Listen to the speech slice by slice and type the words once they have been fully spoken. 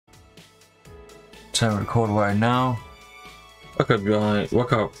time record right now. Welcome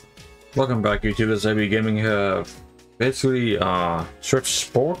back, YouTubers. I'll be gaming here. Basically, search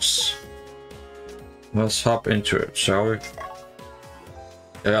sports. Let's hop into it, shall we?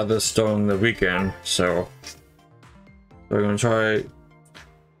 I got this during the weekend, so we're gonna try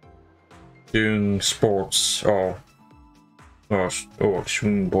doing sports. Oh,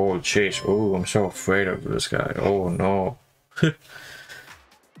 extreme ball chase. Oh, I'm so afraid of this guy. Oh no.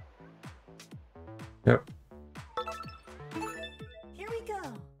 Yep. Here we go.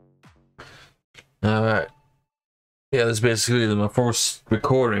 Alright. Yeah, this is basically my first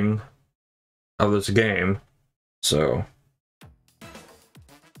recording of this game. So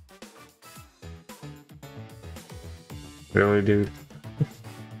really, dude.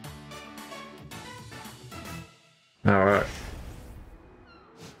 Alright.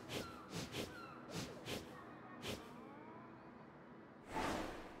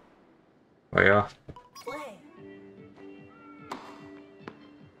 Oh yeah. Play.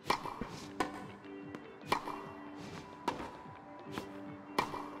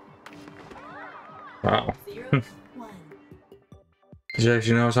 Wow. 0, 1. He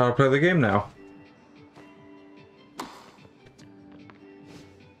actually knows how to play the game now.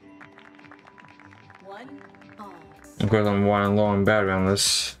 One all. Of course, I'm running low on battery on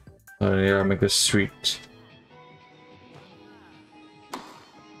this. So yeah, make this sweet.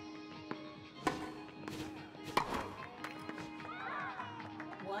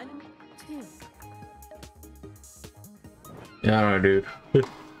 One, two. Yeah, I don't know, dude. Two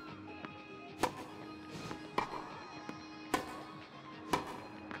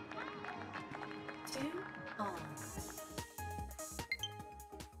all.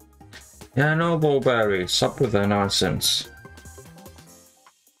 Yeah, I know, ball battery. Stop with that nonsense.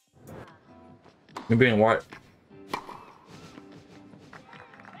 You're being what?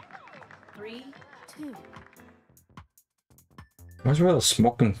 3, 2. What's with a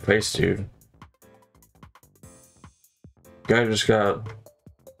smoking face, dude? Guy just got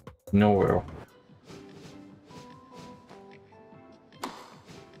nowhere.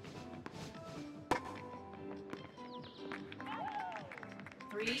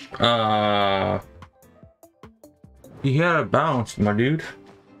 Three. He had a bounce, my dude.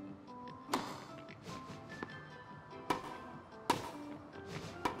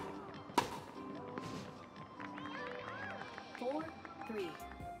 Four, 3.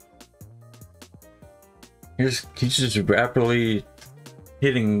 He's just rapidly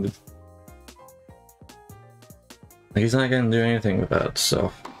hitting the... Like, he's not gonna do anything with that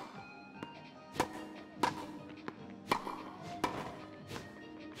stuff.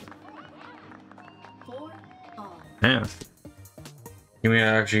 Four all. Yeah. Give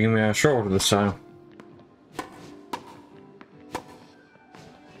me a shoulder this time.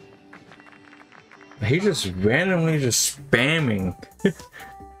 He just randomly just spamming.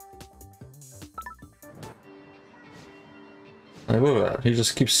 Like, look at that. He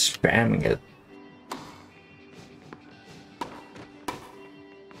just keeps spamming it.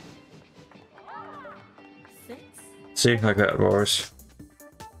 Six. See, like that, boys.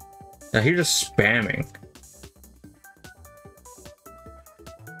 Yeah, he's just spamming.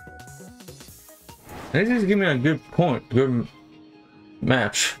 They just give me a good point, good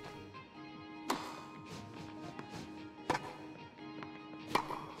match.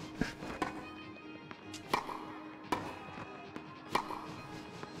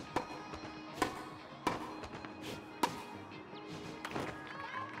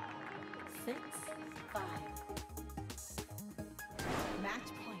 Six, 5. Match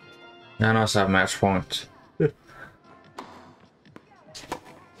point. I also have match point.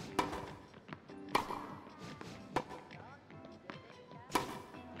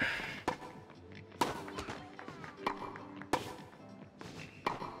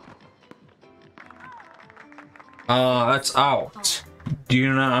 That's out. Do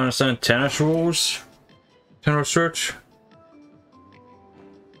you not understand tennis rules? Tennis search?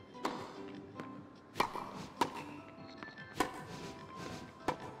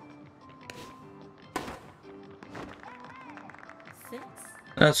 Six.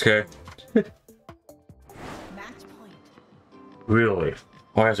 That's okay. Match point. Really?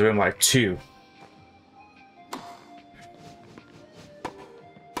 Oh, I have to win by 2.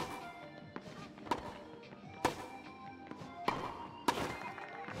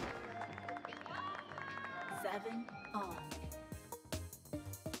 Seven all.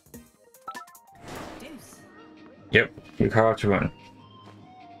 Deuce. Yep, you call to win.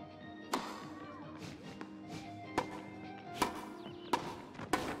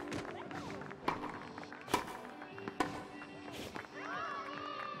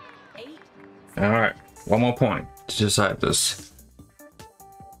 8. Alright, one more point to decide this.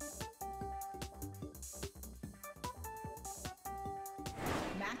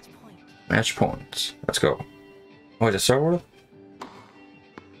 Match point. Match points. Let's go. Oh, is it server?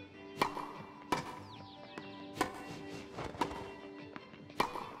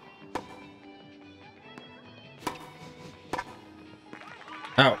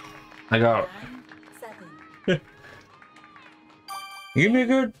 Oh, I got it. 9, 7. Give me a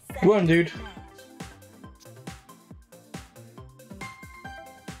good one, dude.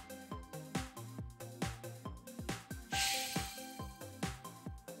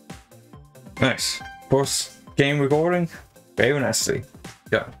 Match. Nice. Post game recording. Very nicely.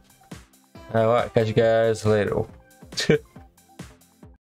 Yeah. Alright, catch you guys later.